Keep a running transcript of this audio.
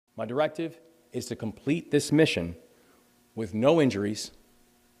My directive is to complete this mission with no injuries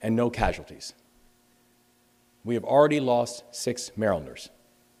and no casualties. We have already lost 6 Marylanders.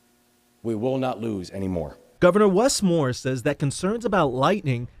 We will not lose any more. Governor Wes Moore says that concerns about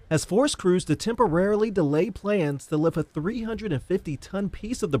lightning has forced crews to temporarily delay plans to lift a 350-ton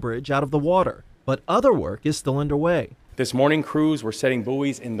piece of the bridge out of the water, but other work is still underway. This morning, crews were setting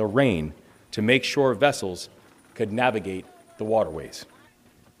buoys in the rain to make sure vessels could navigate the waterways.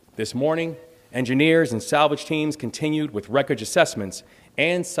 This morning, engineers and salvage teams continued with wreckage assessments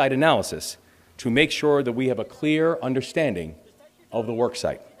and site analysis to make sure that we have a clear understanding of the work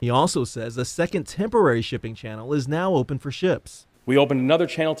site. He also says a second temporary shipping channel is now open for ships. We opened another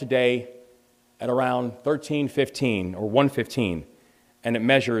channel today at around 1315 or 115, and it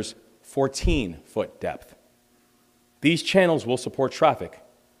measures 14-foot depth. These channels will support traffic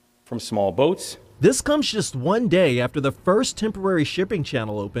from small boats. This comes just one day after the first temporary shipping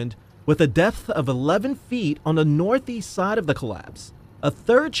channel opened, with a depth of 11 feet on the northeast side of the collapse. A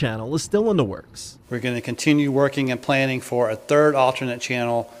third channel is still in the works. We're going to continue working and planning for a third alternate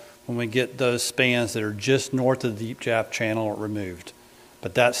channel when we get those spans that are just north of the Deep Draft Channel removed.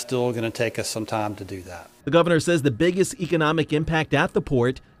 But that's still going to take us some time to do that. The governor says the biggest economic impact at the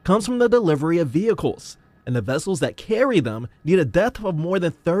port comes from the delivery of vehicles, and the vessels that carry them need a depth of more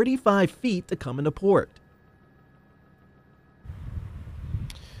than 35 feet to come into port.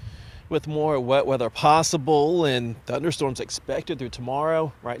 With more wet weather possible and thunderstorms expected through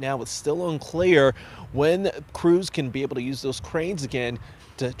tomorrow, right now it's still unclear when crews can be able to use those cranes again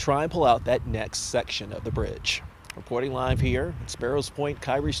to try and pull out that next section of the bridge. Reporting live here at Sparrows Point,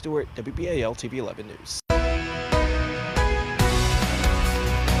 Kyrie Stewart, WBAL-TV 11 News.